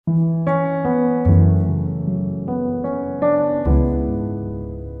The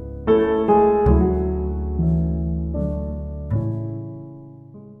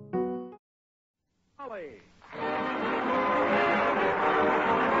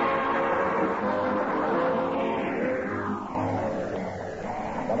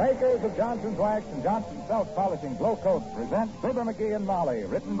makers of Johnson's Wax and Johnson's Self-Polishing Glow Coat present Fibber, McGee and Molly,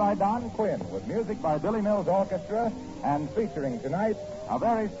 written by Don Quinn, with music by Billy Mills Orchestra, and featuring tonight a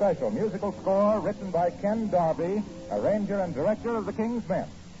very special musical score written by Ken Darby, arranger and director of the King's Men.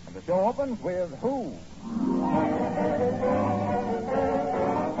 And the show opens with Who?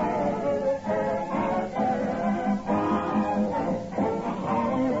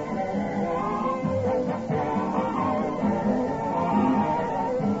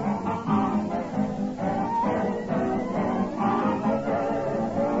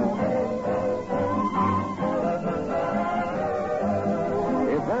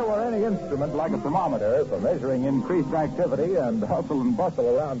 Instrument like a thermometer for measuring increased activity and hustle and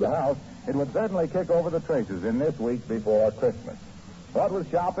bustle around the house, it would certainly kick over the traces in this week before Christmas. What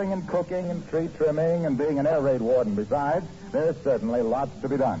with shopping and cooking and tree trimming and being an air raid warden besides, there's certainly lots to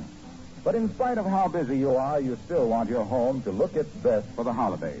be done. But in spite of how busy you are, you still want your home to look its best for the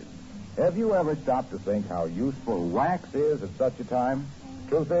holidays. Have you ever stopped to think how useful wax is at such a time?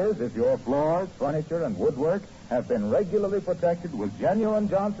 Truth is, if your floors, furniture, and woodwork have been regularly protected with genuine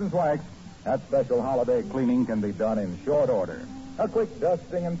Johnson's Wax, that special holiday cleaning can be done in short order. A quick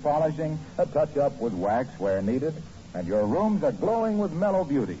dusting and polishing, a touch-up with wax where needed, and your rooms are glowing with mellow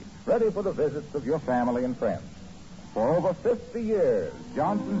beauty, ready for the visits of your family and friends. For over 50 years,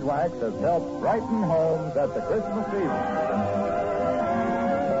 Johnson's Wax has helped brighten homes at the Christmas season.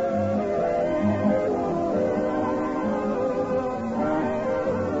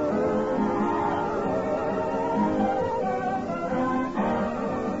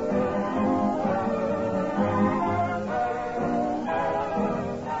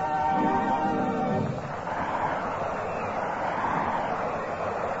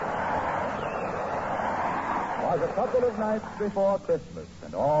 A couple of nights before Christmas,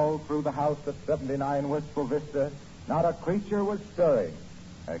 and all through the house at 79 Wistful Vista, not a creature was stirring,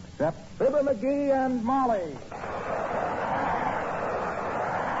 except Fibber, McGee and Molly.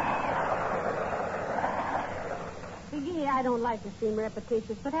 McGee, I don't like to seem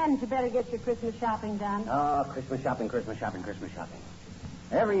repetitious, but hadn't you better get your Christmas shopping done? Oh, Christmas shopping, Christmas shopping, Christmas shopping.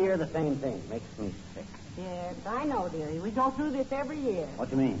 Every year the same thing. Makes me sick. Yes, I know, dearie. We go through this every year. What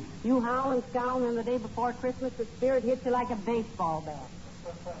do you mean? You howl and scowl, and then the day before Christmas, the spirit hits you like a baseball bat.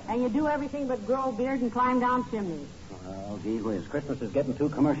 And you do everything but grow a beard and climb down chimneys. Oh, gee whiz. Christmas is getting too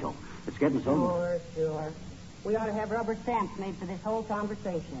commercial. It's getting so... Sure. We ought to have rubber stamps made for this whole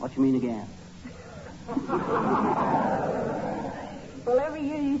conversation. What you mean again? Well, every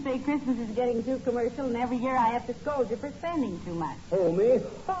year you say Christmas is getting too commercial, and every year I have to scold you for spending too much. Who, me?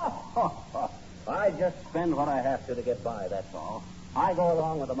 I just spend what I have to get by, that's all. I go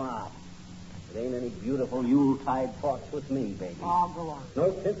along with the mob. It ain't any beautiful Yuletide thoughts with me, baby. Oh, go on.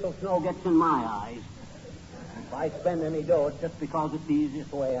 No tinsel snow gets in my eyes. If I spend any dough, it's just because it's the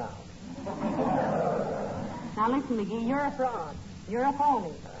easiest way out. Now, listen, McGee, you're a fraud. You're a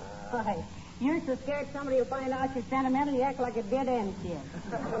phony. Why, you're so scared somebody will find out you're sentimental, you act like a dead-end kid.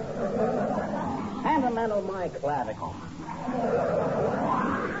 Sentimental my clavicle.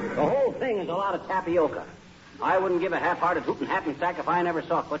 The whole thing is a lot of tapioca. I wouldn't give a half-hearted hootin' happen sack if I never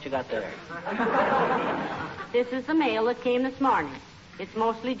saw it. What you got there? This is the mail that came this morning. It's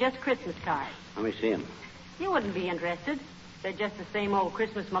mostly just Christmas cards. Let me see them. You wouldn't be interested. They're just the same old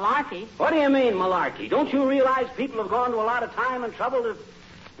Christmas malarkey. What do you mean, malarkey? Don't you realize people have gone to a lot of time and trouble to...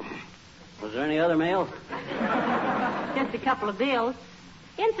 Was there any other mail? Just a couple of bills.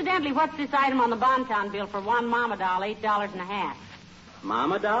 Incidentally, what's this item on the Bonton bill for one mama doll, $8.50?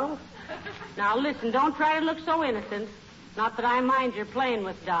 Mama doll? Now, listen, don't try to look so innocent. Not that I mind your playing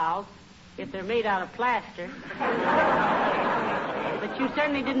with dolls, if they're made out of plaster. But you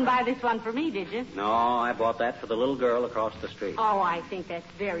certainly didn't buy this one for me, did you? No, I bought that for the little girl across the street. Oh, I think that's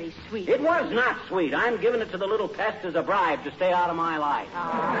very sweet. It was not sweet. I'm giving it to the little pest as a bribe to stay out of my life.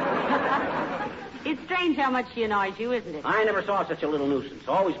 Oh. It's strange how much she annoys you, isn't it? I never saw such a little nuisance.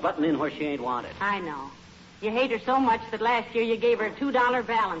 Always butting in where she ain't wanted. I know. You hate her so much that last year you gave her a $2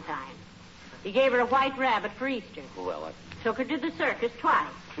 Valentine. You gave her a white rabbit for Easter. Well, Took her to the circus twice.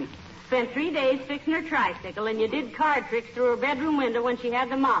 Spent 3 days fixing her tricycle, and you did card tricks through her bedroom window when she had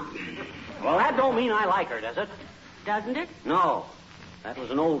the mumps. Well, that don't mean I like her, does it? Doesn't it? No. That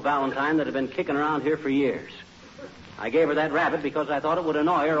was an old Valentine that had been kicking around here for years. I gave her that rabbit because I thought it would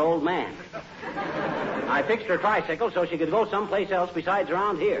annoy her old man. I fixed her tricycle so she could go someplace else besides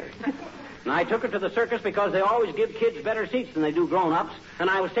around here. And I took her to the circus because they always give kids better seats than they do grown-ups, and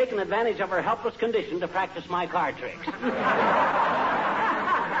I was taking advantage of her helpless condition to practice my card tricks.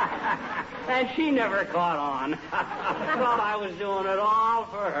 And she never caught on. Thought I was doing it all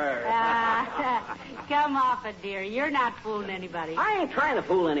for her. Come off it, dear. You're not fooling anybody. I ain't trying to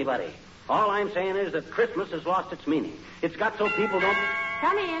fool anybody. All I'm saying is that Christmas has lost its meaning. It's got so people don't...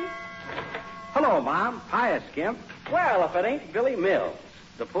 Come in. Hello, Mom. Hiya, Skimp. Well, if it ain't Billy Mills,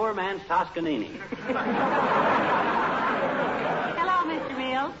 the poor man's Toscanini. Hello, Mr.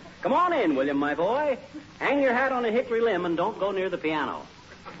 Mills. Come on in, William, my boy. Hang your hat on a hickory limb and don't go near the piano.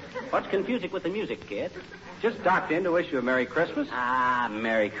 What's confusing with the music, kid? Just stopped in to wish you a Merry Christmas. Ah,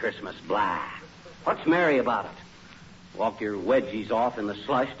 Merry Christmas, blah. What's merry about it? Walk your wedgies off in the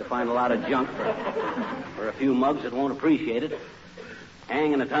slush to find a lot of junk for a few mugs that won't appreciate it.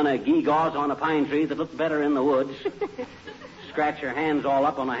 Hanging a ton of gewgaws on a pine tree that look better in the woods. Scratch your hands all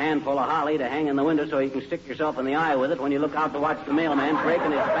up on a handful of holly to hang in the window so you can stick yourself in the eye with it when you look out to watch the mailman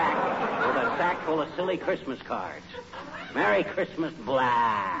breaking his back with a sack full of silly Christmas cards. Merry Christmas, blah.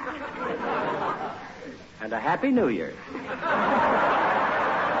 And a Happy New Year.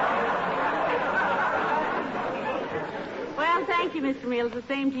 Well, thank you, Mr. Mills. The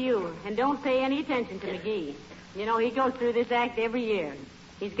same to you. And don't pay any attention to McGee. You know, he goes through this act every year.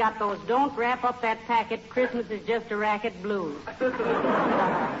 He's got those don't wrap up that packet, Christmas is just a racket blues.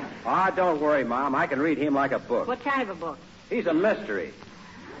 Don't worry, Mom. I can read him like a book. What kind of a book? He's a mystery.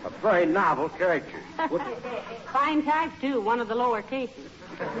 A very novel character. Fine type, too. One of the lower cases.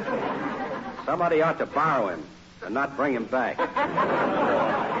 Somebody ought to borrow him and not bring him back.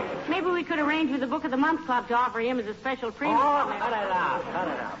 Maybe we could arrange with the Book of the Month Club to offer him as a special premium. Oh, cut it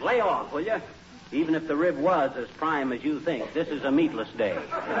out. Lay off, will you? Even if the rib was as prime as you think, this is a meatless day.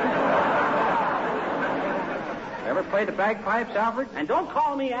 Ever played the bagpipes, Alfred? And don't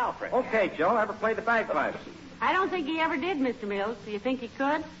call me Alfred. Okay, Joe. Ever played the bagpipes? I don't think he ever did, Mr. Mills. Do you think he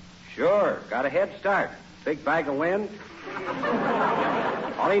could? Sure. Got a head start. Big bag of wind.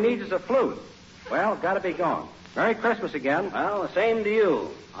 All he needs is a flute. Well, gotta be gone. Merry Christmas again. Well, the same to you,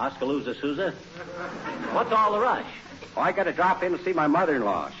 Oskaloosa Sousa. What's all the rush? Oh, I gotta drop in to see my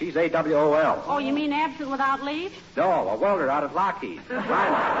mother-in-law. She's AWOL. Oh, you mean absent without leave? No, a welder out at Lockheed.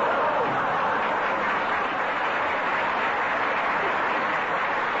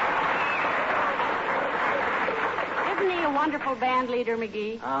 Isn't he a wonderful band leader,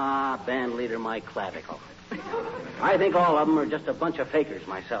 McGee? Ah, band leader, my clavicle. I think all of them are just a bunch of fakers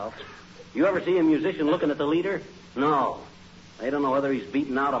myself. You ever see a musician looking at the leader? No. They don't know whether he's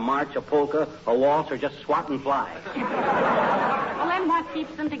beating out a march, a polka, a waltz, or just swatting flies. Well, then what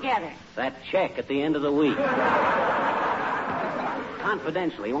keeps them together? That check at the end of the week.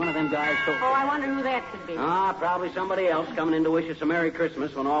 Confidentially, one of them guys told... Oh, I wonder who that could be. Probably somebody else coming in to wish us a Merry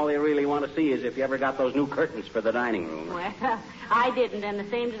Christmas when all they really want to see is if you ever got those new curtains for the dining room. Well, I didn't, and the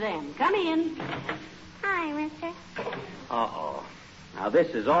same to them. Come in. Hi, mister. Uh-oh. Now, this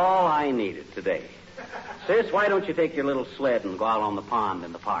is all I needed today. Sis, why don't you take your little sled and go out on the pond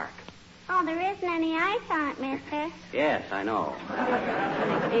in the park? Oh, there isn't any ice on it, mister. Yes, I know.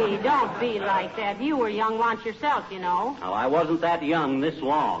 Hey, don't be like that. You were young once yourself, you know. Well, I wasn't that young this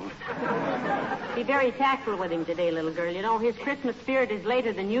long. Be very tactful with him today, little girl. You know, his Christmas spirit is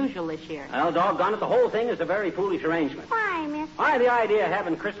later than usual this year. Well, doggone it, the whole thing is a very foolish arrangement. Why, mister? Why, the idea of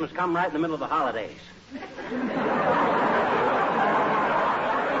having Christmas come right in the middle of the holidays.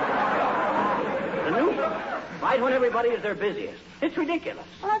 Right when everybody is their busiest. It's ridiculous.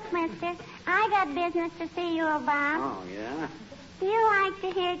 Look, mister, I got business to see you about. Oh, yeah? Do you like to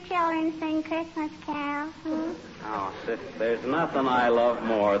hear children sing Christmas carols? Oh, sis, there's nothing I love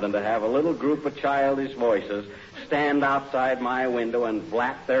more than to have a little group of childish voices stand outside my window and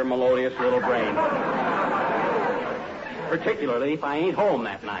blap their melodious little brains. Particularly if I ain't home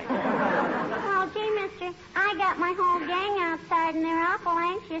that night. Oh, gee, mister, I got my whole gang outside, and they're awful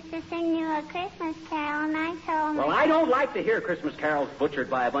anxious to sing you a Christmas carol, and I told them... Well, I don't like to hear Christmas carols butchered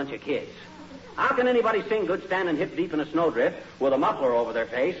by a bunch of kids. How can anybody sing good standing hip deep in a snowdrift with a muffler over their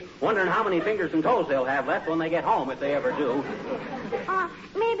face, wondering how many fingers and toes they'll have left when they get home, if they ever do? Oh,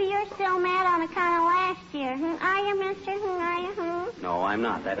 maybe you're still mad on account of last year. Are you, mister? Are you? No, I'm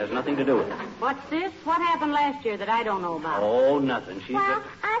not. That has nothing to do with it. What's this? What happened last year that I don't know about? Oh, nothing. She's Well,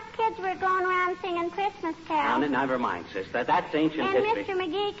 just... us kids were going around singing Christmas carols. Now, never mind, sis. That's ancient And history. Mr.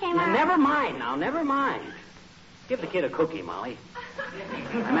 McGee came Now, out... never mind. Give the kid a cookie, Molly.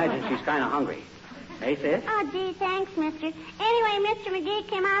 I imagine she's kind of hungry. Hey, sis? Oh, gee, thanks, mister. Anyway, Mr. McGee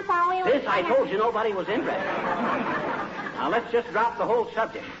came out while we were... Sis, I told you nobody was interested. Now, let's just drop the whole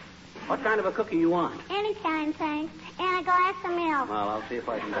subject. What kind of a cookie you want? Any kind, thanks. And a glass of milk. Well, I'll see if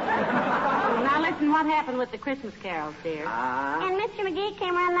I can... Now, listen, what happened with the Christmas carols, dear? And Mr. McGee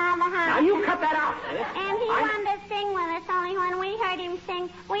came running out of the house. Now, you cut that out, sis. And he wanted to sing with us, only when we heard him sing,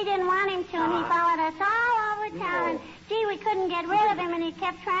 we didn't want him to, and he followed us all over town. And, gee, we couldn't get rid of him, and he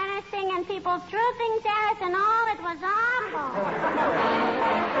kept trying to sing, and people threw things at us, and all it was awful.